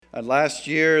Last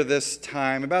year, this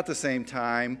time, about the same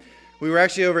time, we were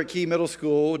actually over at Key Middle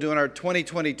School doing our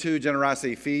 2022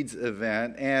 Generosity Feeds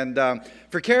event. And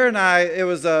for Kara and I, it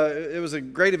was a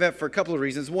great event for a couple of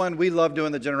reasons. One, we love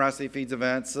doing the Generosity Feeds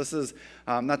events. This is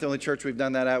not the only church we've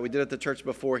done that at. We did it at the church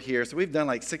before here. So we've done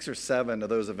like 6 or 7 of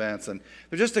those events. And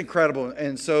they're just incredible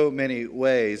in so many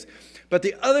ways. But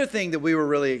the other thing that we were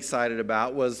really excited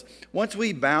about was once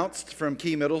we bounced from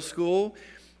Key Middle School,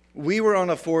 we were on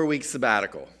a 4-week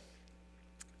sabbatical.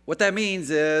 What that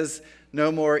means is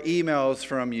no more emails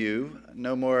from you,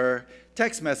 no more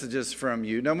text messages from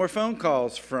you, no more phone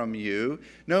calls from you,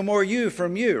 no more you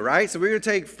from you, right? So we're going to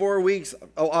take 4 weeks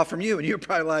off from you. And you're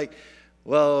probably like,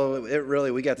 well,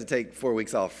 we got to take 4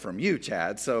 weeks off from you,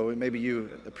 Chad. So maybe you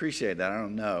appreciate that. I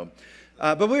don't know.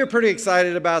 But we were pretty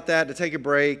excited about that, to take a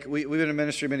break. We've been in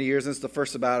ministry many years, and it's the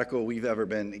first sabbatical we've ever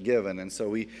been given. And so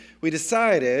we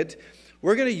decided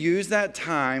we're going to use that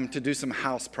time to do some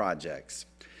house projects.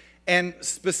 And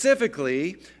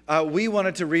specifically, we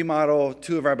wanted to remodel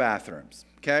 2 of our bathrooms,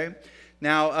 okay?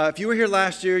 Now, if you were here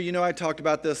last year, you know I talked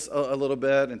about this a little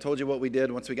bit and told you what we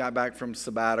did once we got back from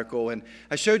sabbatical. And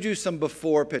I showed you some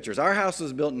before pictures. Our house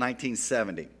was built in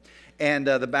 1970. And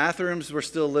the bathrooms were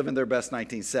still living their best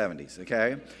 1970s,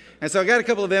 okay? And so I got a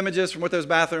couple of images from what those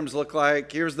bathrooms look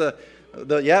like. Here's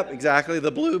yep, exactly,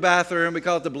 the blue bathroom. We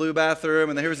call it the blue bathroom.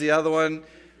 And then here's the other one.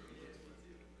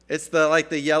 It's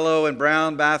the yellow and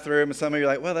brown bathroom. And some of you are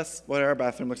like, well, that's what our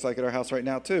bathroom looks like at our house right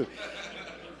now, too.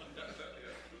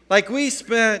 We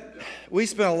spent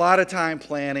a lot of time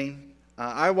planning.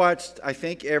 I watched, I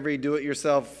think, every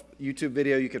do-it-yourself YouTube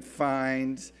video you could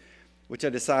find, which I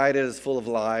decided is full of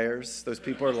liars. Those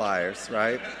people are liars,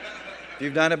 right? If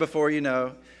you've done it before, you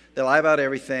know. They lie about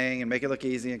everything and make it look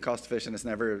easy and cost efficient. It's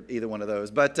never either one of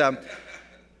those. But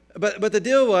the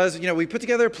deal was, we put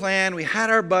together a plan. We had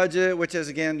our budget, which is,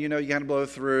 again, you kind of blow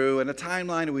through, and a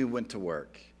timeline, and we went to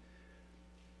work.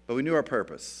 But we knew our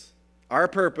purpose. Our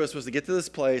purpose was to get to this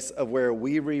place of where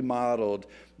we remodeled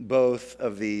both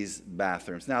of these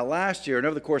bathrooms. Now, last year, and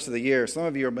over the course of the year, some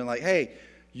of you have been like, hey,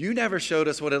 you never showed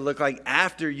us what it looked like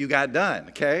after you got done,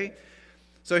 okay?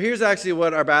 So here's actually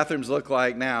what our bathrooms look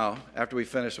like now after we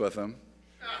finish with them.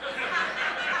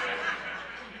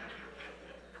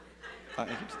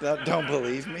 Don't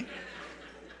believe me?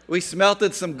 We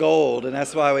smelted some gold, and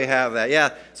that's why we have that.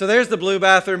 Yeah, so there's the blue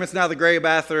bathroom. It's now the gray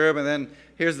bathroom, and then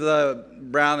here's the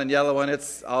brown and yellow one.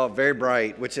 It's all very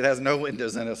bright, which it has no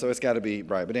windows in it, so it's got to be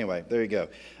bright. But anyway, there you go.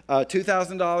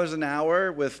 $2,000 an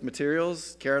hour with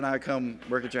materials. Kara and I come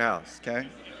work at your house, okay?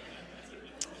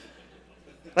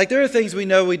 There are things we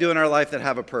know we do in our life that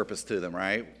have a purpose to them,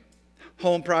 right?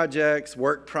 Home projects,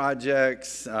 work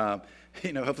projects,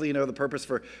 hopefully you know the purpose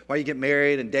for why you get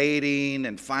married and dating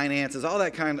and finances, all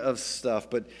that kind of stuff.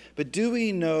 But do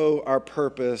we know our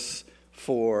purpose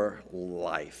for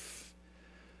life?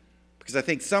 Because I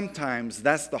think sometimes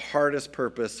that's the hardest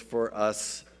purpose for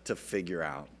us to figure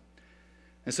out.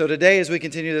 And so today, as we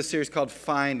continue this series called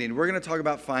Finding, we're going to talk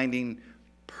about finding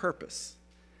purpose.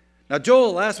 Now,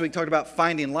 Joel last week talked about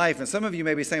finding life, and some of you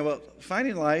may be saying, well,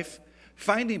 finding life,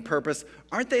 finding purpose,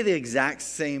 aren't they the exact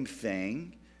same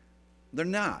thing? They're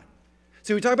not.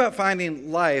 So we talk about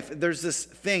finding life, there's this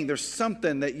thing, there's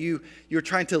something that you're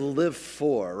trying to live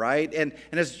for, right? And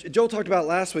as Joel talked about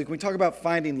last week, when we talk about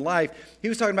finding life, he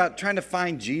was talking about trying to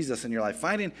find Jesus in your life,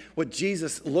 finding what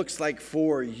Jesus looks like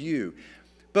for you.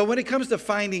 But when it comes to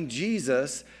finding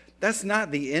Jesus, that's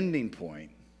not the ending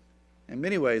point. In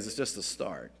many ways, it's just the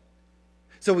start.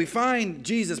 So we find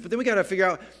Jesus, but then we got to figure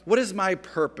out, what is my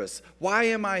purpose? Why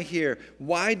am I here?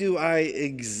 Why do I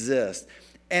exist?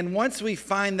 And once we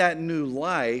find that new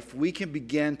life, we can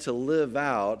begin to live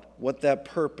out what that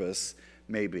purpose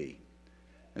may be.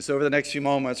 And so over the next few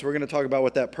moments, we're going to talk about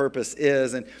what that purpose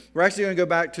is. And we're actually going to go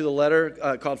back to the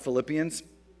letter called Philippians.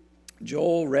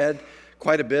 Joel read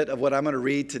quite a bit of what I'm going to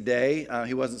read today.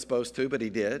 He wasn't supposed to, but he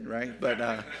did, right?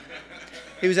 But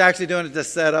he was actually doing it to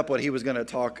set up what he was going to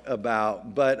talk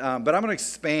about. But I'm going to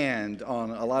expand on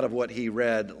a lot of what he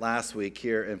read last week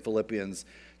here in Philippians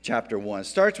chapter 1. It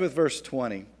starts with verse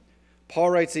 20. Paul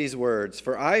writes these words,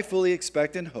 "For I fully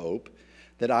expect and hope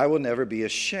that I will never be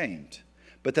ashamed,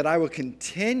 but that I will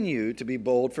continue to be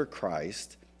bold for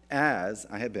Christ as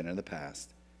I have been in the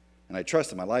past. And I trust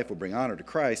that my life will bring honor to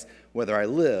Christ, whether I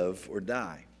live or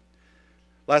die."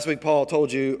 Last week, Joel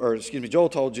told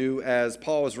you, as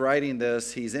Paul was writing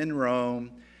this, he's in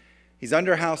Rome. He's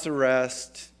under house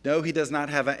arrest. No, he does not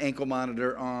have an ankle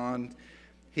monitor on.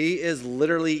 He is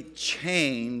literally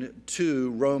chained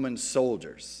to Roman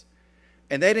soldiers.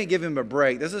 And they didn't give him a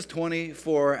break. This is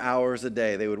 24 hours a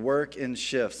day. They would work in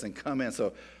shifts and come in.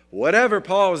 So whatever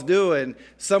Paul is doing,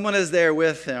 someone is there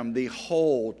with him the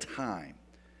whole time.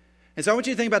 And so I want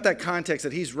you to think about that context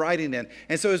that he's writing in.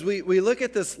 And so as we look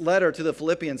at this letter to the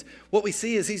Philippians, what we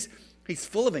see is he's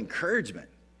full of encouragement.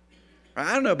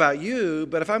 I don't know about you,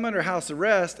 but if I'm under house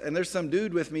arrest and there's some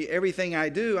dude with me, everything I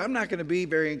do, I'm not going to be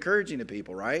very encouraging to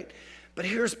people, right? But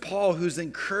here's Paul who's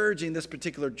encouraging this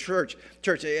particular church.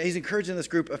 He's encouraging this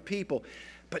group of people.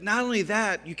 But not only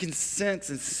that, you can sense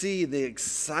and see the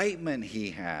excitement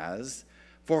he has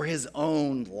for his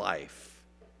own life.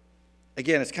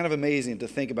 Again, it's kind of amazing to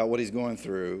think about what he's going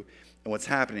through and what's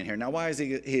happening here. Now, why is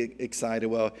he excited?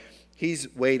 Well,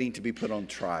 he's waiting to be put on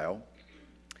trial.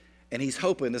 And he's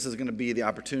hoping this is going to be the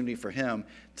opportunity for him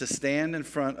to stand in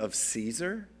front of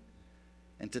Caesar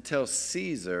and to tell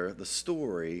Caesar the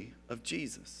story of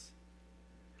Jesus.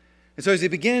 And so as he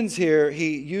begins here,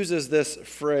 he uses this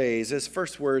phrase, his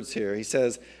first words here. He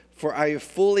says, "For I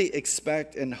fully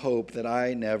expect and hope that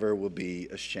I never will be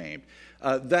ashamed."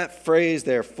 That phrase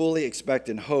there, fully expect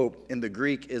and hope, in the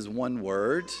Greek is one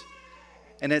word.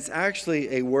 And it's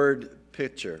actually a word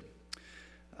picture.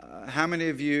 How many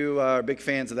of you are big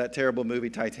fans of that terrible movie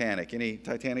Titanic? Any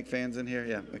Titanic fans in here?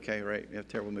 Yeah, okay, right. Yeah,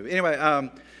 terrible movie. Anyway,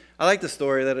 I like the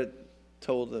story that it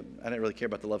told. I didn't really care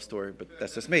about the love story, but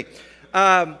that's just me.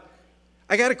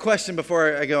 I got a question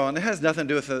before I go on. It has nothing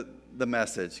to do with the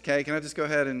message, okay? Can I just go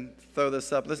ahead and throw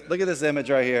this up? Look at this image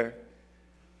right here.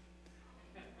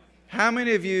 How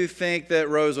many of you think that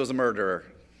Rose was a murderer?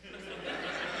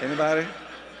 Anybody?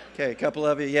 Okay, a couple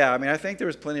of you. Yeah, I mean, I think there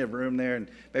was plenty of room there, and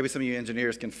maybe some of you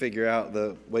engineers can figure out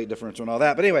the weight differential and all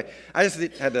that. But anyway, I just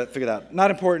had to figure that out.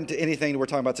 Not important to anything that we're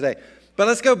talking about today. But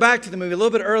let's go back to the movie. A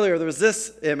little bit earlier, there was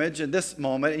this image and this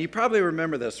moment, and you probably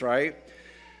remember this, right?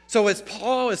 So as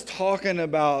Paul is talking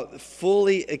about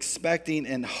fully expecting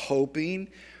and hoping,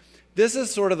 this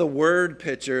is sort of the word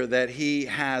picture that he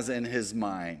has in his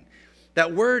mind.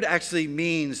 That word actually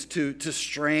means to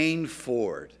strain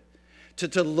forward.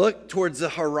 To look towards the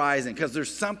horizon because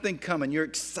there's something coming. You're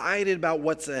excited about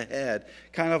what's ahead,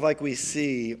 kind of like we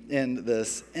see in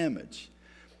this image.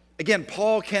 Again,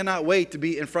 Paul cannot wait to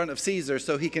be in front of Caesar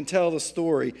so he can tell the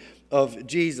story of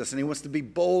Jesus. And he wants to be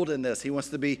bold in this. He wants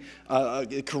to be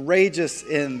courageous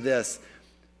in this.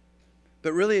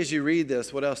 But really, as you read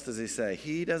this, what else does he say?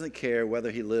 He doesn't care whether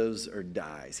he lives or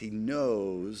dies. He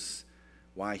knows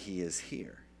why he is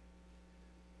here.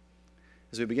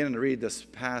 As we begin to read this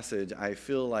passage, I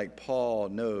feel like Paul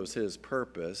knows his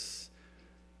purpose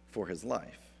for his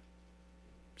life.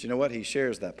 But you know what? He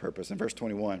shares that purpose in verse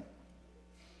 21.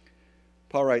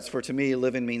 Paul writes, "For to me,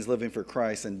 living means living for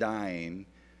Christ, and dying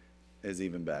is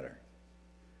even better."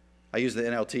 I use the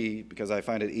NLT because I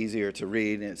find it easier to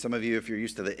read. And some of you, if you're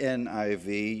used to the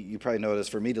NIV, you probably notice,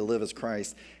 "For me to live is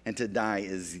Christ, and to die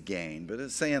is gain." But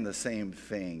it's saying the same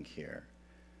thing here.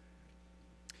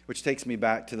 Which takes me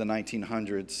back to the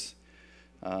 1900s,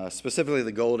 specifically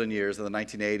the golden years of the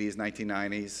 1980s,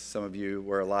 1990s. Some of you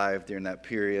were alive during that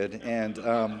period. And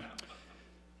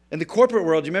in the corporate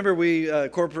world, you remember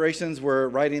corporations were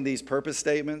writing these purpose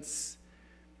statements?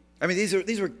 I mean,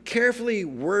 these were carefully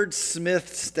wordsmithed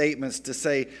statements to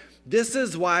say, this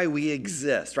is why we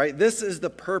exist, right? This is the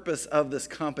purpose of this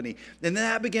company. And then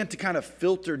that began to kind of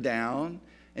filter down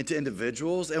into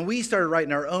individuals, and we started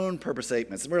writing our own purpose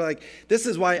statements. We're like, this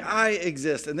is why I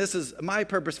exist, and this is my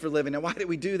purpose for living. And why did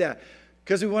we do that?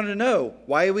 Because we wanted to know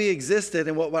why we existed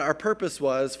and what our purpose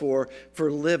was for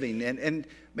living. And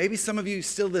maybe some of you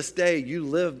still this day, you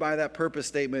live by that purpose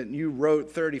statement you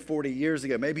wrote 30, 40 years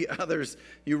ago. Maybe others,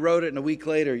 you wrote it and a week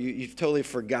later, you've totally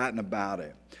forgotten about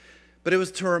it. But it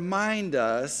was to remind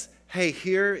us, hey,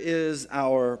 here is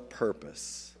our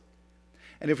purpose.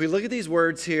 And if we look at these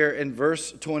words here in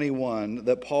verse 21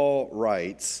 that Paul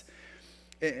writes,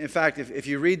 in fact, if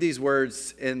you read these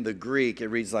words in the Greek, it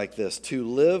reads like this: to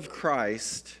live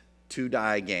Christ, to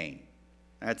die gain.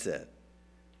 That's it.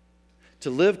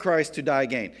 To live Christ, to die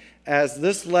gain. As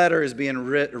this letter is being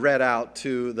read out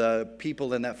to the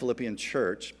people in that Philippian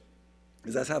church,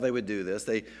 because that's how they would do this.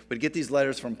 They would get these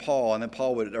letters from Paul, and then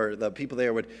the people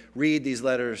there would read these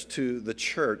letters to the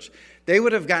church. They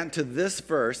would have gotten to this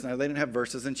verse. Now, they didn't have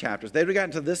verses and chapters. They would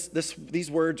have gotten to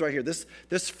these words right here,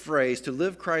 this phrase, to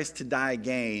live Christ, to die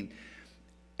gain,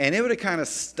 and it would have kind of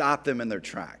stopped them in their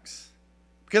tracks.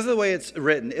 Because of the way it's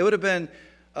written, it would have been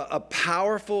a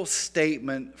powerful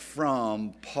statement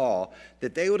from Paul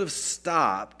that they would have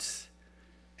stopped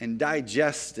and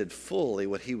digested fully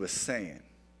what he was saying.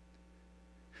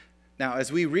 Now,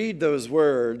 as we read those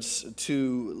words,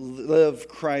 to live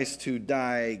Christ, to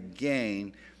die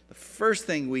gain, the first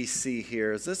thing we see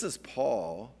here is this is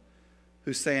Paul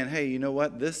who's saying, hey, you know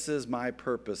what? This is my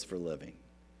purpose for living.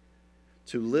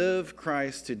 To live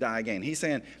Christ, to die gain. He's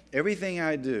saying everything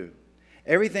I do,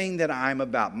 everything that I'm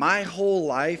about, my whole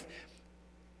life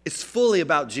is fully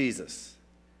about Jesus.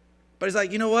 But he's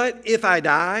like, you know what? If I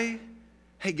die,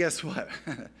 hey, guess what?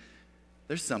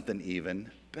 There's something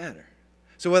even better.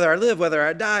 So whether I live, whether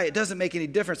I die, it doesn't make any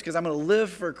difference because I'm going to live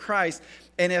for Christ.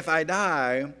 And if I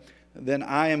die, then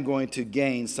I am going to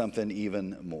gain something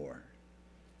even more.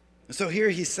 So here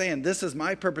he's saying, this is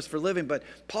my purpose for living. But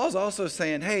Paul's also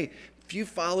saying, hey, if you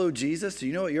follow Jesus, do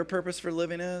you know what your purpose for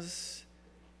living is?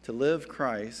 To live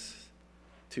Christ,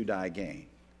 to die gain.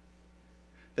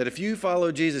 That if you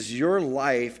follow Jesus, your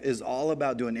life is all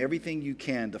about doing everything you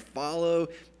can to follow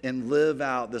and live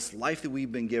out this life that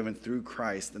we've been given through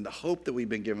Christ and the hope that we've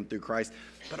been given through Christ,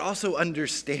 but also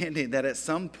understanding that at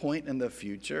some point in the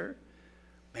future,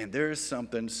 man, there is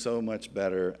something so much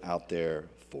better out there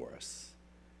for us.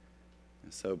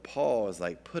 And so Paul is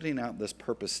like putting out this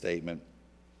purpose statement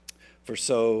for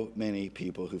so many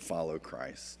people who follow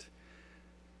Christ.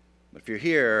 But if you're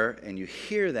here and you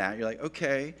hear that, you're like,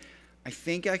 okay, I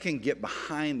think I can get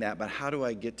behind that, but how do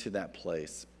I get to that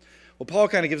place? Well, Paul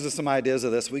kind of gives us some ideas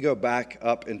of this. We go back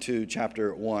up into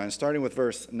chapter 1, starting with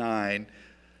verse 9.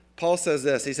 Paul says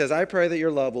this. He says, I pray that your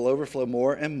love will overflow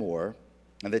more and more,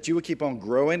 and that you will keep on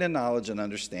growing in knowledge and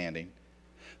understanding.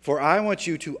 For I want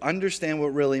you to understand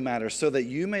what really matters, so that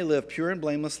you may live pure and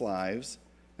blameless lives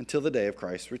until the day of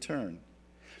Christ's return.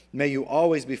 May you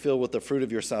always be filled with the fruit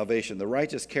of your salvation, the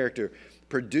righteous character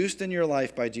produced in your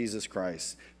life by Jesus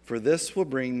Christ. For this will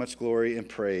bring much glory and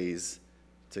praise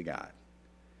to God.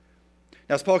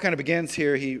 Now, as Paul kind of begins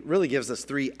here, he really gives us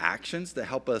 3 actions to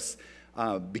help us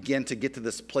begin to get to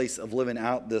this place of living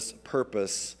out this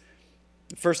purpose.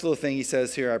 The first little thing he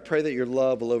says here, I pray that your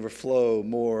love will overflow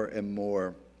more and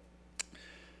more.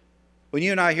 When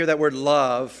you and I hear that word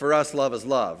love, for us, love is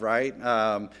love, right?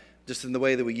 Just in the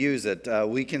way that we use it.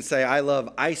 We can say, I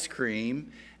love ice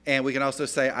cream, and we can also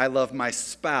say, I love my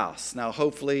spouse. Now,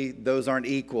 hopefully, those aren't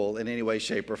equal in any way,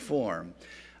 shape, or form.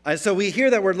 And so we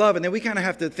hear that word love, and then we kind of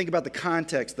have to think about the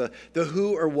context, the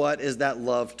who or what is that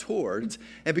love towards.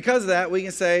 And because of that, we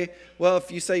can say, well,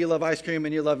 if you say you love ice cream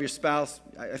and you love your spouse,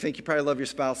 I think you probably love your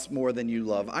spouse more than you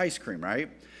love ice cream, right?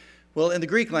 Well, in the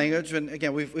Greek language, and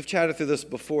again, we've chatted through this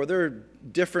before, there are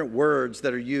different words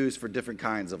that are used for different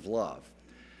kinds of love.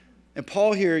 And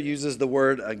Paul here uses the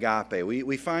word agape.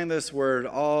 We find this word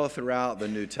all throughout the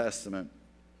New Testament.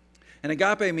 And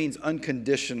agape means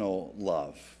unconditional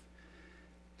love.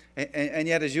 And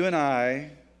yet, as you and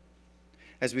I,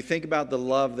 as we think about the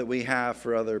love that we have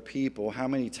for other people, how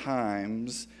many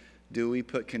times do we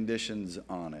put conditions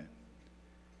on it?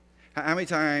 How many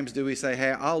times do we say,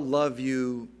 hey, I'll love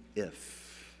you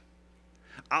if.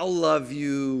 I'll love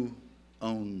you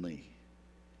only.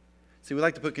 See, we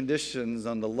like to put conditions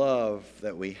on the love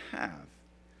that we have.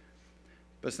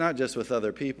 But it's not just with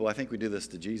other people. I think we do this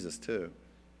to Jesus too.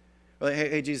 We're like,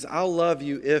 hey, Jesus, I'll love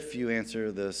you if you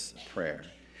answer this prayer.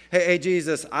 Hey,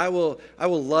 Jesus, I will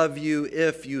love you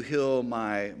if you heal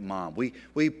my mom.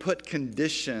 We put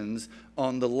conditions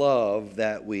on the love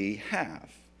that we have.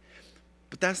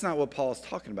 But that's not what Paul's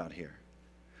talking about here.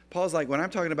 Paul's like, when I'm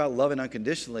talking about loving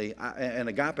unconditionally and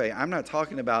agape, I'm not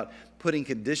talking about putting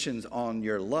conditions on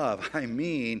your love. I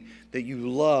mean that you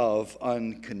love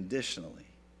unconditionally.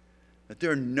 That there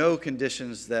are no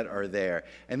conditions that are there.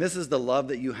 And this is the love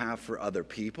that you have for other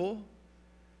people.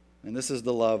 And this is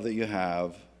the love that you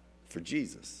have for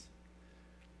Jesus.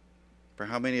 For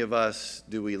how many of us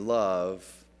do we love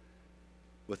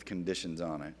with conditions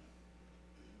on it?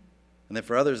 And then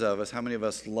for others of us, how many of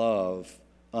us love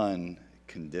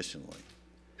unconditionally?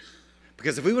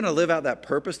 Because if we want to live out that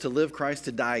purpose to live Christ,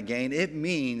 to die gain, it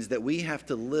means that we have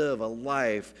to live a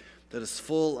life that is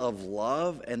full of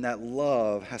love, and that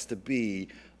love has to be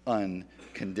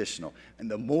unconditional.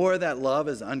 And the more that love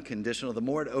is unconditional, the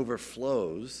more it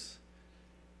overflows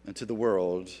into the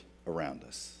world around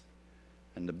us.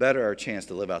 And the better our chance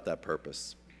to live out that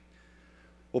purpose.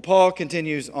 Well, Paul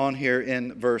continues on here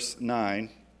in verse 9.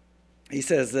 He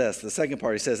says this, the second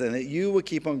part, he says, and that you will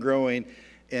keep on growing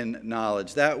in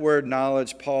knowledge. That word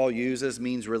knowledge Paul uses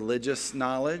means religious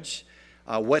knowledge.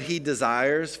 What he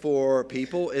desires for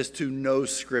people is to know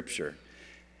Scripture.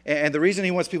 And the reason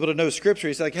he wants people to know Scripture,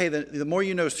 he's like, hey, the more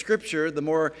you know Scripture, the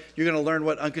more you're going to learn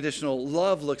what unconditional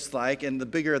love looks like, and the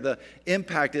bigger the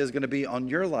impact is going to be on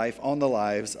your life, on the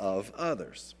lives of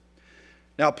others.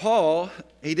 Now, Paul,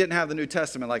 he didn't have the New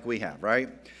Testament like we have, right?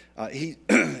 He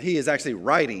is actually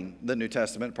writing the New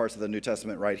Testament, parts of the New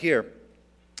Testament right here.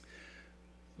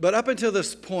 But up until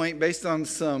this point, based on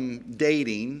some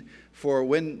dating for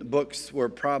when books were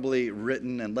probably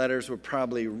written and letters were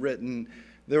probably written,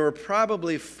 there were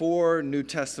probably 4 New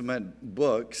Testament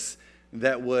books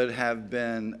that would have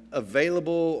been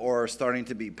available or starting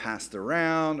to be passed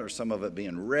around, or some of it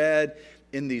being read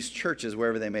in these churches,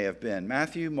 wherever they may have been.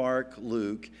 Matthew, Mark,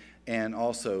 Luke, and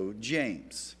also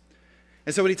James.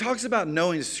 And so when he talks about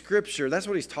knowing Scripture, that's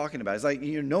what he's talking about. It's like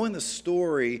you're knowing the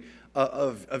story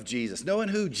of Jesus, knowing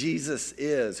who Jesus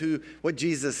is, what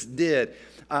Jesus did.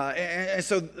 And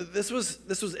so this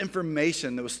was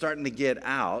information that was starting to get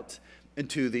out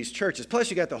into these churches. Plus,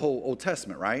 you got the whole Old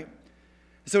Testament, right?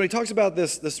 So when he talks about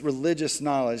this religious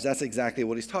knowledge, that's exactly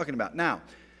what he's talking about. Now,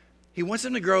 he wants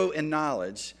them to grow in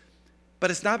knowledge, but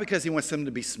it's not because he wants them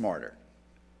to be smarter.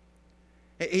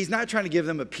 He's not trying to give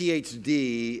them a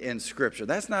PhD in Scripture.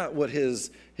 That's not what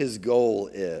his goal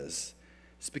is.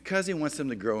 It's because he wants them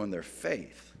to grow in their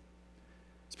faith.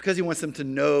 It's because he wants them to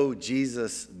know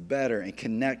Jesus better and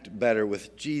connect better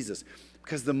with Jesus.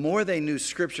 Because the more they knew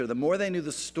Scripture, the more they knew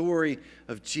the story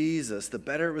of Jesus, the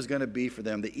better it was going to be for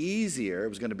them, the easier it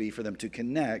was going to be for them to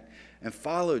connect and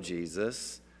follow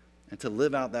Jesus and to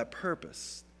live out that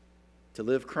purpose, to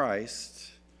live Christ,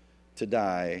 to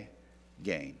die,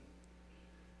 gain.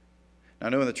 Now, I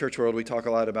know in the church world we talk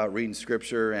a lot about reading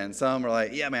Scripture, and some are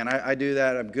like, yeah, man, I do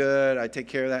that, I'm good, I take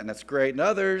care of that, and that's great. And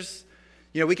others,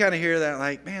 we kind of hear that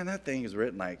like, man, that thing was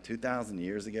written like 2,000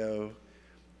 years ago.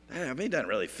 I mean, it doesn't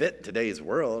really fit today's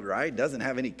world, right? It doesn't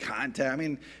have any content. I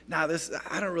mean, I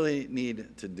don't really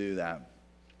need to do that.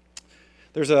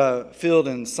 There's a field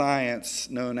in science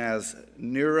known as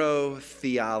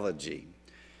neurotheology.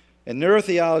 And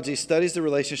neurotheology studies the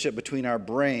relationship between our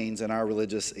brains and our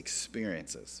religious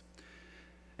experiences.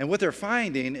 And what they're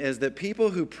finding is that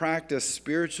people who practice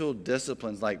spiritual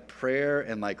disciplines like prayer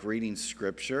and like reading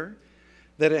Scripture,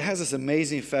 that it has this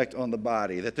amazing effect on the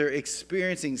body, that they're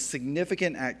experiencing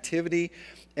significant activity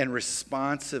and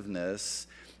responsiveness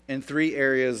in 3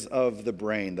 areas of the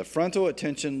brain: the frontal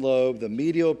attention lobe, the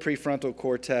medial prefrontal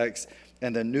cortex,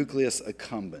 and the nucleus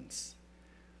accumbens.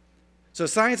 So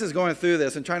science is going through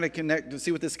this and trying to connect to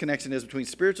see what this connection is between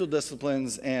spiritual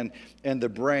disciplines and the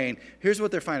brain. Here's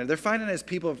what they're finding. They're finding as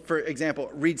people, for example,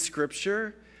 read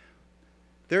Scripture,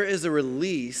 there is a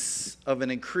release of an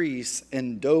increase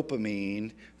in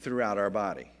dopamine throughout our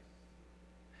body.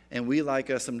 And we like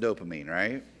us some dopamine,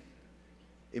 right?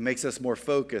 It makes us more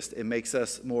focused. It makes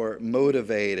us more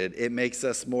motivated. It makes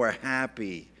us more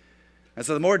happy. And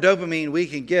so the more dopamine we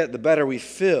can get, the better we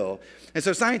feel. And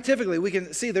so scientifically, we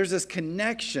can see there's this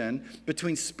connection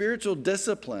between spiritual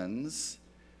disciplines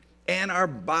and our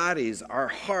bodies, our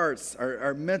hearts,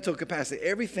 our mental capacity,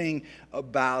 everything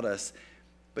about us.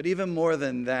 But even more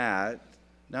than that,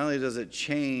 not only does it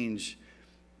change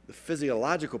the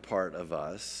physiological part of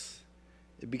us,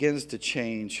 it begins to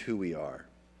change who we are.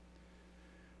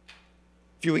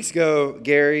 A few weeks ago,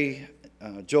 Gary,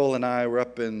 Joel, and I were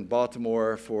up in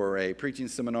Baltimore for a preaching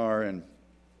seminar, and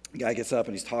the guy gets up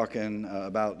and he's talking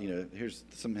about, here's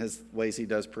some of his ways he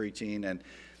does preaching. And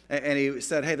he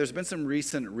said, hey, there's been some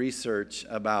recent research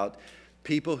about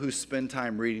people who spend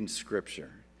time reading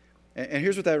Scripture. And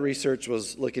here's what that research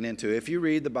was looking into. If you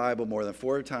read the Bible more than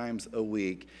 4 times a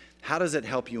week, how does it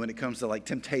help you when it comes to like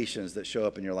temptations that show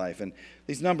up in your life? And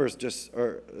these numbers just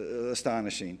are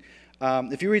astonishing.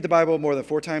 If you read the Bible more than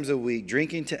 4 times a week,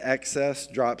 drinking to excess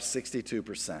drops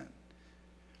 62%.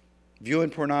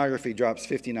 Viewing pornography drops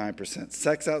 59%.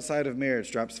 Sex outside of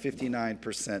marriage drops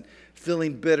 59%.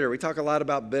 Feeling bitter, we talk a lot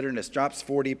about bitterness, drops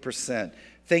 40%.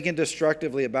 Thinking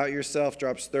destructively about yourself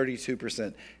drops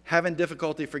 32%. Having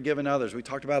difficulty forgiving others, we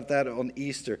talked about that on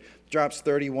Easter, drops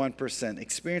 31%.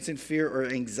 Experiencing fear or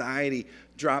anxiety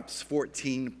drops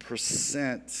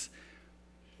 14%.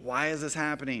 Why is this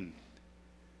happening?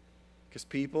 Because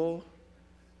people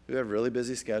who have really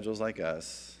busy schedules like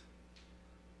us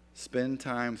spend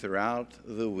time throughout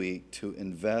the week to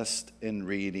invest in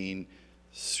reading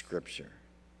Scripture.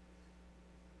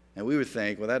 And we would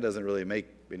think, well, that doesn't really make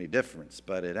any difference,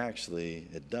 but it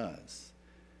does.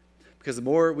 Because the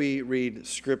more we read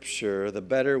Scripture, the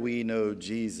better we know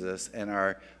Jesus, and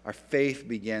our faith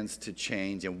begins to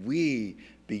change, and we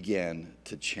begin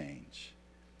to change.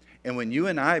 And when you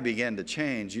and I begin to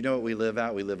change, you know what we live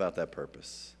out? We live out that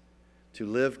purpose. To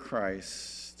live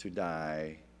Christ, to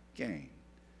die, gain.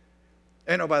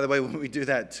 And by the way, when we do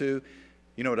that too,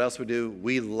 you know what else we do?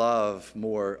 We love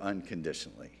more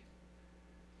unconditionally.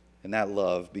 And that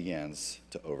love begins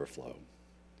to overflow.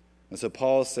 And so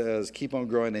Paul says, keep on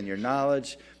growing in your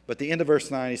knowledge. But at the end of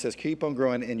verse 9, he says, keep on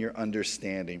growing in your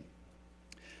understanding.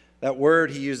 That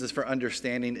word he uses for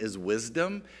understanding is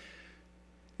wisdom.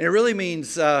 And it really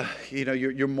means,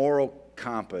 your moral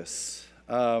compass.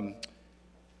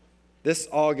 This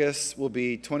August will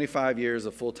be 25 years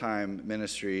of full-time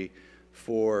ministry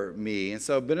for me. And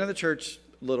so I've been in the church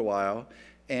a little while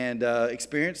and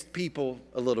experienced people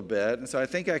a little bit. And so I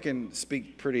think I can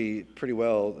speak pretty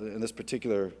well in this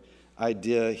particular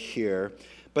idea here.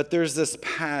 But there's this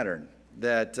pattern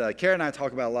that Kara and I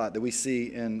talk about a lot that we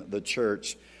see in the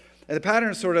church. And the pattern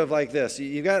is sort of like this.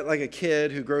 You got like a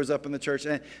kid who grows up in the church,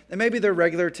 and maybe they're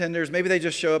regular attenders, maybe they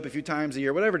just show up a few times a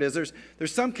year, whatever it is.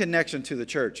 There's some connection to the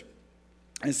church.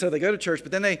 And so they go to church,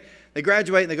 but then they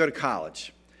graduate and they go to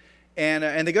college.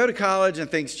 And they go to college and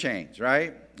things change,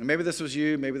 right? And maybe this was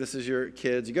you, maybe this is your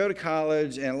kids. You go to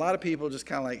college and a lot of people just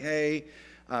kind of like, hey,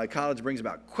 college brings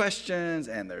about questions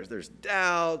and there's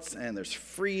doubts and there's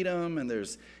freedom and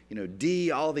there's,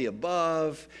 all the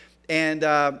above. And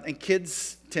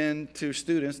students tend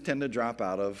to drop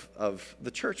out of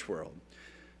the church world.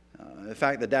 In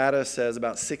fact, the data says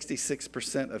about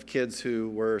 66% of kids who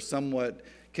were somewhat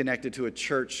connected to a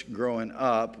church growing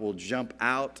up will jump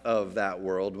out of that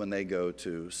world when they go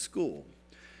to school.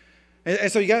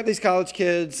 And so you got these college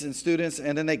kids and students,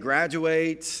 and then they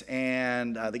graduate,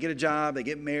 and they get a job, they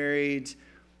get married,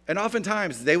 and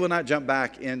oftentimes they will not jump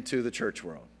back into the church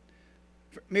world.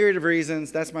 For a myriad of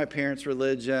reasons. That's my parents'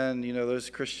 religion. Those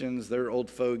Christians, they're old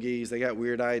fogies. They got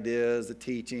weird ideas, the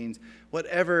teachings,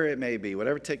 whatever it may be,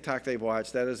 whatever TikTok they've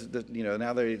watched. That is,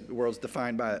 now the world's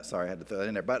defined by it. Sorry, I had to throw that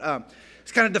in there. But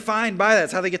it's kind of defined by that.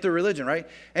 It's how they get their religion, right?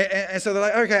 And so they're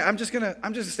like, okay, I'm just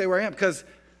gonna stay where I am because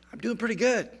I'm doing pretty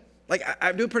good. Like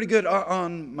I'm doing pretty good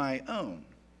on my own.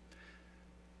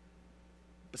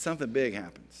 But something big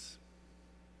happens.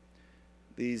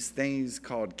 These things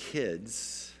called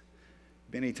kids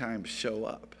many times show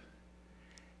up.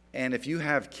 And if you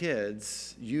have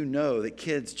kids, you know that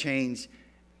kids change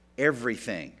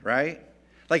everything, right?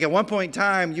 Like at one point in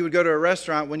time, you would go to a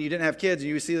restaurant when you didn't have kids and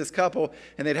you would see this couple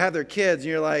and they'd have their kids and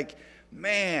you're like,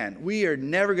 man, we are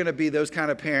never going to be those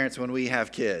kind of parents when we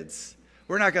have kids.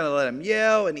 We're not going to let them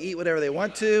yell and eat whatever they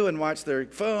want to and watch their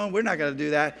phone. We're not going to do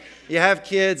that. You have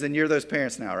kids and you're those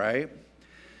parents now, right?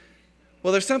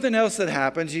 Well, there's something else that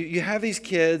happens. You have these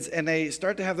kids, and they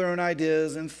start to have their own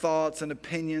ideas and thoughts and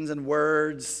opinions and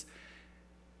words.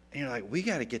 And you're like, we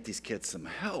got to get these kids some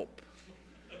help.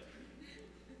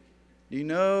 Do you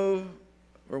know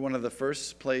where one of the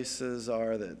first places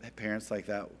are that parents like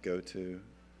that go to?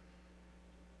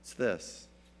 It's this.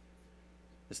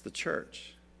 It's the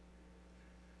church.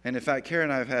 And in fact, Kara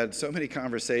and I have had so many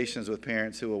conversations with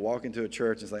parents who will walk into a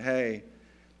church and say, hey,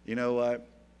 you know what?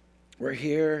 We're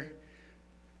here.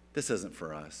 This isn't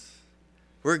for us.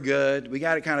 We're good. We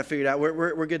got it kind of figured out.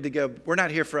 We're good to go. We're not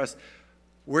here for us.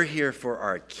 We're here for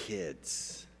our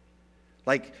kids.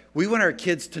 Like, we want our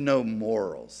kids to know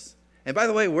morals. And by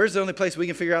the way, where's the only place we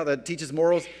can figure out that teaches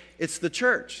morals? It's the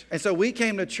church. And so we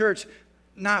came to church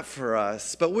not for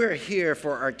us, but we're here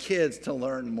for our kids to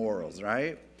learn morals,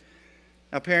 right?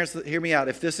 Now, parents, hear me out.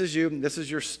 If this is you, this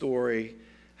is your story,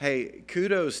 hey,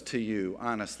 kudos to you,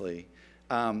 honestly.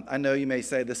 I know you may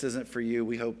say this isn't for you.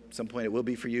 We hope at some point it will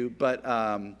be for you, but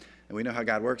and we know how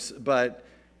God works. But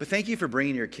thank you for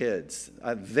bringing your kids.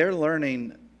 They're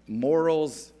learning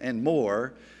morals and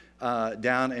more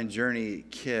down in Journey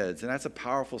Kids, and that's a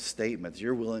powerful statement.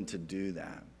 You're willing to do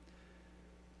that.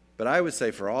 But I would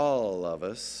say for all of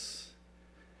us,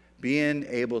 being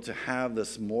able to have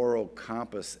this moral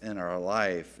compass in our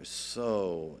life is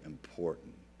so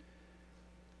important.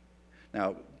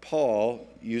 Now, Paul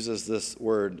uses this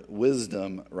word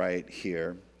wisdom right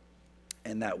here,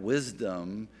 and that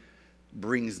wisdom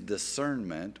brings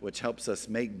discernment, which helps us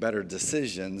make better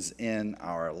decisions in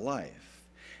our life.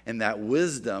 And that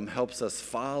wisdom helps us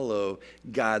follow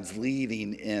God's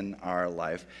leading in our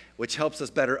life, which helps us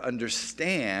better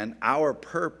understand our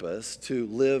purpose to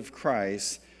live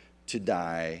Christ, to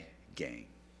die gain.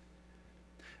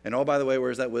 And oh, by the way, where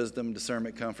does that wisdom,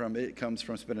 discernment come from? It comes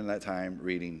from spending that time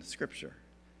reading Scripture.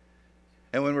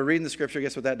 And when we're reading the Scripture,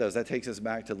 guess what that does? That takes us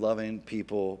back to loving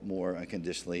people more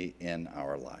unconditionally in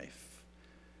our life.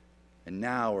 And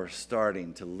now we're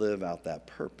starting to live out that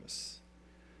purpose.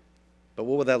 But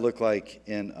what would that look like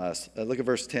in us? Look at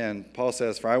verse 10. Paul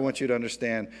says, "For I want you to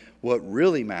understand what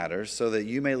really matters so that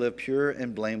you may live pure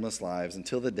and blameless lives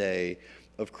until the day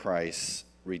of Christ's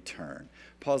return."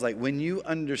 Paul's like, when you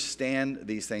understand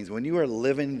these things, when you are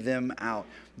living them out,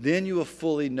 then you will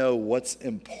fully know what's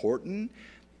important,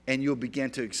 and you'll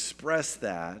begin to express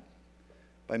that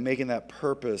by making that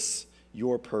purpose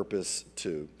your purpose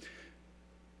too.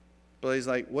 But he's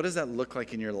like, what does that look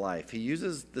like in your life? He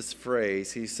uses this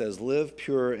phrase. He says, live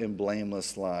pure and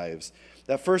blameless lives.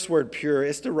 That first word, pure,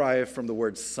 is derived from the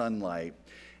word sunlight.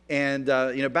 And,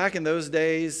 back in those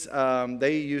days,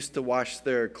 they used to wash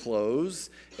their clothes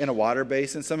in a water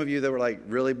basin. Some of you that were like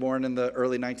really born in the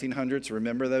early 1900s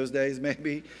remember those days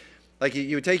maybe. Like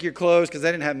you would take your clothes, because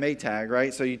they didn't have Maytag,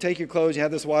 right? So you take your clothes, you had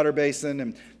this water basin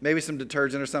and maybe some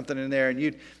detergent or something in there, and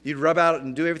you'd rub out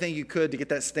and do everything you could to get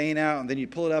that stain out, and then you'd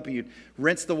pull it up and you'd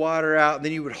rinse the water out, and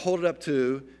then you would hold it up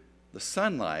to the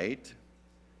sunlight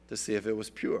to see if it was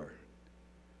pure,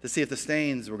 to see if the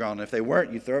stains were gone. And if they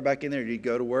weren't, you'd throw it back in there and you'd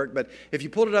go to work. But if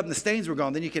you pulled it up and the stains were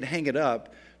gone, then you could hang it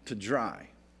up to dry.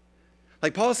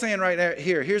 Like Paul's saying right now,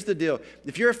 here's the deal.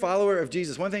 If you're a follower of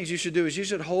Jesus, one of the things you should do is you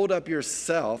should hold up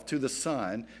yourself to the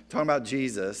sun, talking about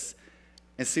Jesus,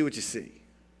 and see what you see.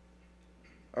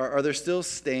 Are there still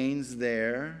stains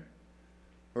there,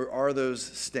 or are those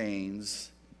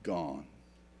stains gone?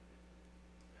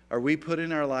 Are we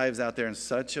putting our lives out there in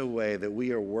such a way that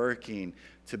we are working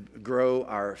to grow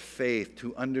our faith,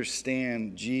 to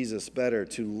understand Jesus better,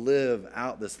 to live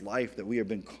out this life that we have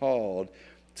been called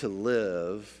to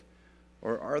live?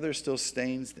 Or are there still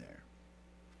stains there?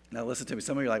 Now listen to me.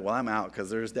 Some of you are like, well, I'm out because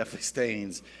there's definitely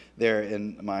stains there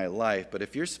in my life. But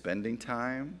if you're spending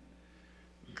time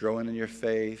growing in your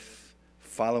faith,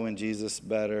 following Jesus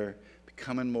better,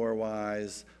 becoming more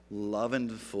wise, loving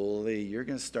fully, you're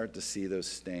going to start to see those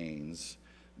stains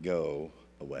go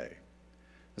away.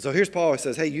 And so here's Paul who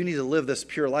says, hey, you need to live this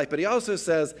pure life. But he also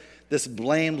says this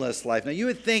blameless life. Now, you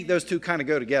would think those two kind of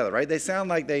go together, right? They sound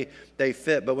like they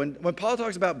fit. But when Paul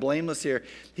talks about blameless here,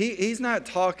 he's not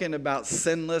talking about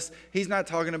sinless. He's not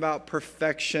talking about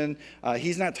perfection.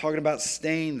 He's not talking about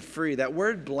stain-free. That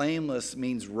word blameless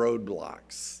means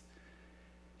roadblocks.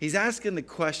 He's asking the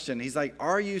question, he's like,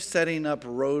 are you setting up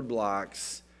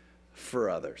roadblocks for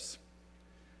others?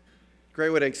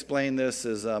 Great way to explain this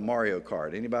is Mario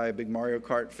Kart. Anybody a big Mario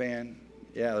Kart fan?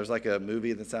 Yeah, there's like a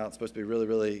movie that's out. It's supposed to be really,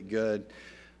 really good.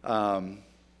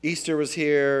 Easter was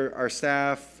here. Our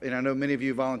staff, and I know many of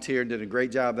you volunteered, did a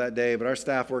great job that day, but our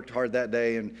staff worked hard that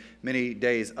day and many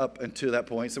days up until that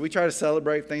point. So we try to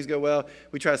celebrate. If things go well,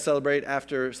 we try to celebrate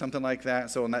after something like that.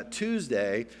 So on that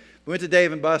Tuesday, we went to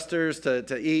Dave & Buster's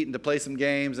to eat and to play some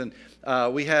games, and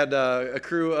we had a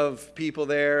crew of people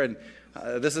there, and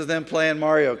this is them playing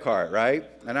Mario Kart, right?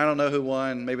 And I don't know who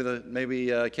won.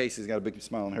 Maybe Casey's got a big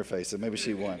smile on her face, so maybe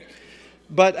she won.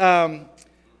 But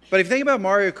if you think about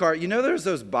Mario Kart, there's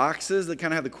those boxes that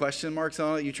kind of have the question marks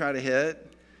on it you try to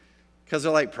hit because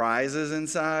they're like prizes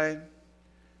inside.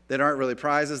 They aren't really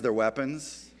prizes, they're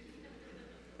weapons.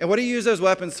 And what do you use those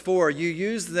weapons for? You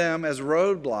use them as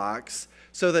roadblocks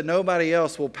so that nobody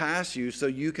else will pass you so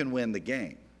you can win the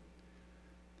game.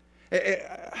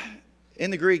 In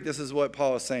the Greek, this is what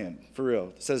Paul is saying, for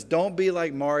real. It says, don't be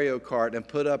like Mario Kart and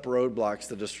put up roadblocks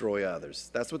to destroy others.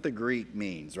 That's what the Greek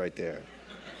means right there.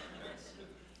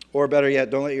 Or better yet,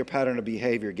 don't let your pattern of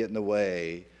behavior get in the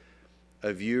way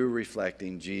of you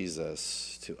reflecting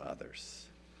Jesus to others.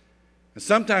 And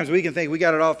sometimes we can think we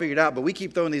got it all figured out, but we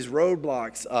keep throwing these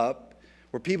roadblocks up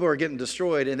where people are getting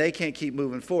destroyed and they can't keep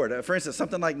moving forward. For instance,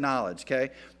 something like knowledge, okay?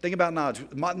 Think about knowledge.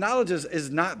 Knowledge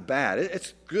is not bad.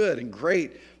 It's good and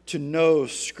great to know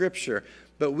Scripture,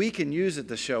 but we can use it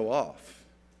to show off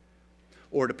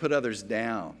or to put others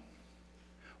down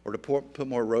or to put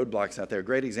more roadblocks out there. A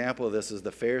great example of this is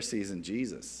the Pharisees and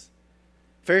Jesus.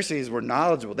 Pharisees were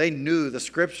knowledgeable. They knew the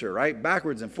Scripture, right?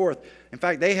 Backwards and forth. In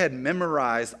fact, they had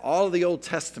memorized all of the Old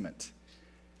Testament.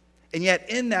 And yet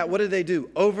in that, what did they do?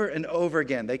 Over and over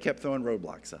again, they kept throwing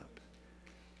roadblocks up.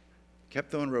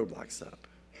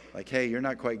 Like, hey, you're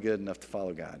not quite good enough to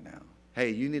follow God now.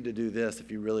 Hey, you need to do this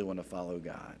if you really want to follow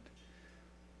God.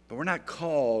 But we're not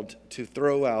called to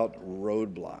throw out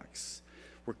roadblocks.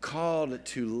 We're called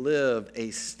to live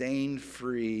a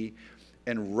stain-free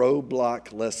and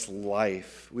roadblock-less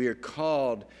life. We are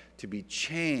called to be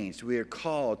changed. We are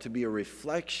called to be a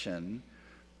reflection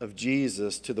of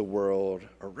Jesus to the world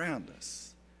around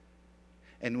us.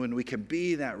 And when we can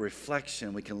be that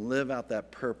reflection, we can live out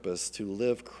that purpose to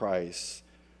live Christ,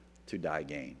 to die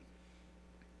gain.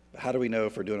 But how do we know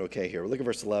if we're doing okay here? Well, look at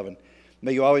verse 11.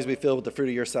 May you always be filled with the fruit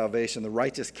of your salvation, the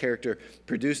righteous character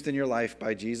produced in your life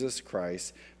by Jesus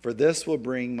Christ, for this will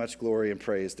bring much glory and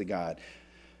praise to God.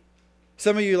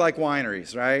 Some of you like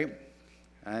wineries, right?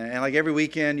 And like every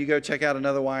weekend, you go check out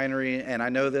another winery, and I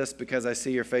know this because I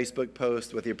see your Facebook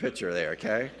post with your picture there,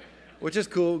 okay? Which is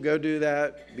cool. Go do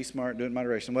that. Be smart. Do it in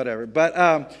moderation, whatever. But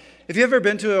if you've ever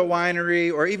been to a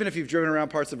winery, or even if you've driven around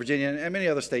parts of Virginia and many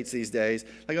other states these days,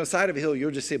 like on the side of a hill,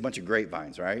 you'll just see a bunch of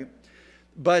grapevines, right?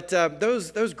 But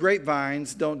those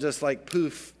grapevines don't just like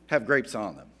poof have grapes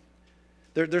on them.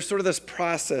 There's sort of this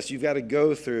process you've got to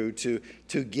go through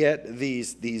to get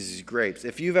these grapes.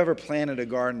 If you've ever planted a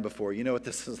garden before, you know what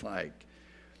this is like.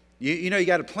 You know you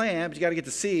got to plant, but you got to get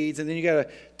the seeds, and then you got to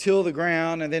till the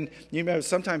ground, and then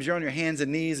sometimes you're on your hands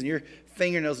and knees, and your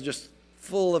fingernails are just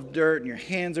full of dirt, and your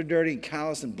hands are dirty and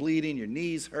calloused and bleeding, your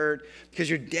knees hurt, because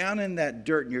you're down in that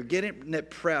dirt, and you're getting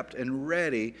it prepped and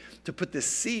ready to put this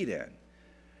seed in. And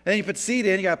then you put seed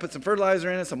in, you got to put some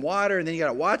fertilizer in it, some water, and then you got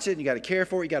to watch it, and you got to care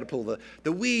for it, you got to pull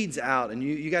the weeds out, and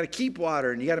you got to keep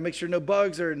water, and you got to make sure no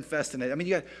bugs are infesting it. I mean,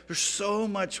 there's so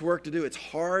much work to do. It's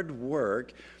hard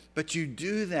work, but you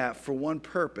do that for one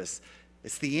purpose.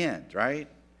 It's the end, right?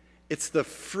 It's the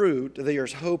fruit that you're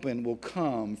hoping will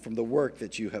come from the work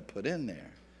that you have put in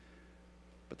there.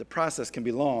 But the process can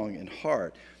be long and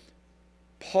hard.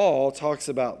 Paul talks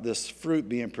about this fruit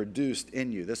being produced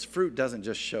in you. This fruit doesn't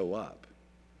just show up.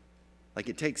 Like,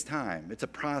 it takes time. It's a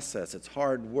process. It's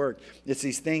hard work. It's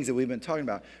these things that we've been talking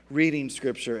about. Reading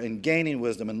Scripture and gaining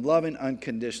wisdom and loving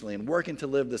unconditionally and working to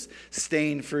live this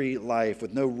stain-free life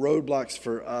with no roadblocks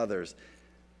for others.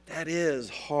 That is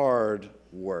hard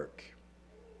work.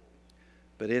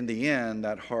 But in the end,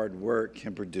 that hard work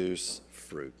can produce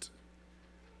fruit.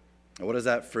 And what does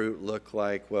that fruit look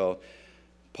like? Well,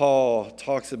 Paul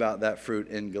talks about that fruit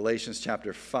in Galatians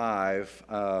chapter 5.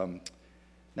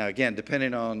 Now, again,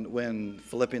 depending on when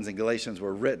Philippians and Galatians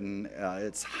were written,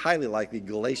 it's highly likely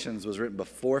Galatians was written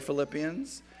before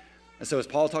Philippians. And so as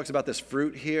Paul talks about this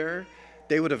fruit here,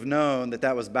 they would have known that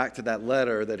that was back to that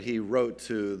letter that he wrote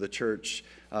to the church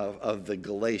of the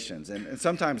Galatians. And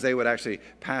sometimes they would actually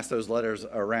pass those letters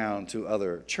around to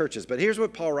other churches. But here's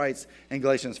what Paul writes in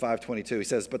Galatians 5:22. He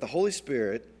says, "But the Holy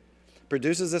Spirit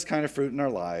produces this kind of fruit in our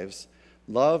lives: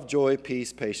 love, joy,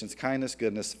 peace, patience, kindness,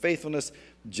 goodness, faithfulness,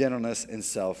 gentleness, and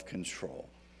self-control."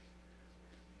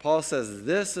 Paul says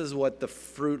this is what the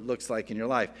fruit looks like in your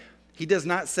life. He does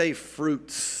not say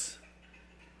fruits.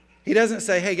 He doesn't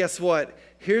say, hey, guess what?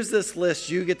 Here's this list.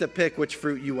 You get to pick which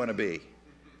fruit you want to be.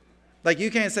 Like,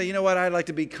 you can't say, you know what? I'd like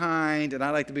to be kind and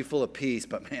I'd like to be full of peace,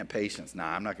 but man, patience. Nah,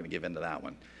 I'm not going to give in to that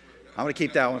one. I'm going to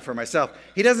keep that one for myself.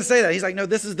 He doesn't say that. He's like, no,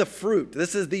 this is the fruit.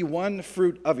 This is the one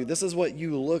fruit of you. This is what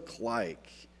you look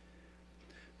like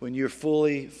when you're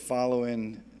fully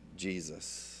following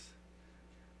Jesus.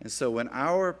 And so when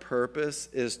our purpose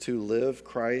is to live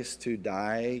Christ, to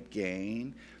die,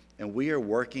 gain, and we are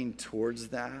working towards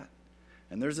that,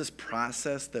 and there's this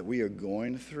process that we are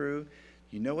going through,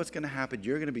 you know what's going to happen?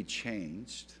 You're going to be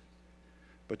changed,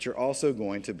 but you're also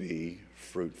going to be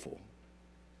fruitful.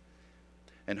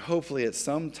 And hopefully at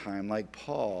some time, like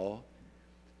Paul,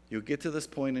 you'll get to this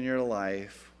point in your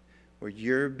life where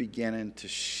you're beginning to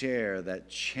share that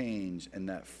change and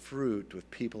that fruit with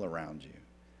people around you.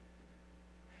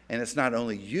 And it's not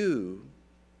only you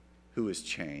who is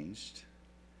changed,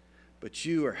 but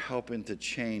you are helping to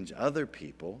change other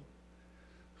people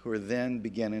who are then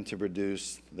beginning to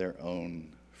produce their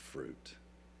own fruit.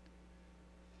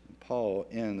 And Paul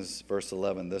ends verse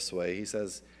 11 this way. He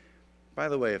says, by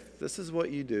the way, if this is what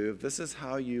you do, if this is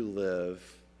how you live,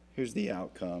 here's the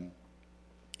outcome.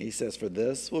 He says, for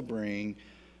this will bring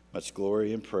much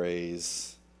glory and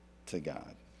praise to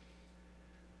God.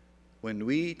 When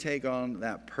we take on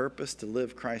that purpose to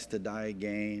live Christ, to die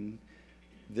again,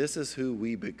 this is who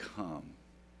we become.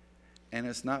 And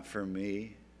it's not for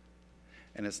me,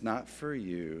 and it's not for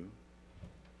you.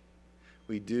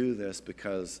 We do this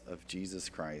because of Jesus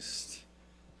Christ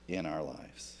in our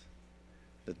lives.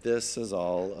 That this is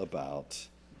all about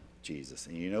Jesus.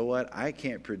 And you know what? I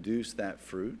can't produce that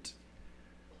fruit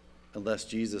unless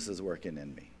Jesus is working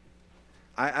in me.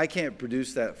 I can't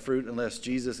produce that fruit unless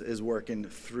Jesus is working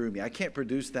through me. I can't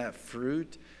produce that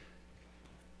fruit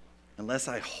unless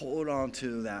I hold on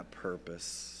to that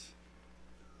purpose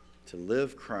to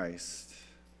live Christ,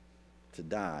 to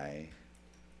die,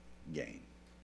 gain.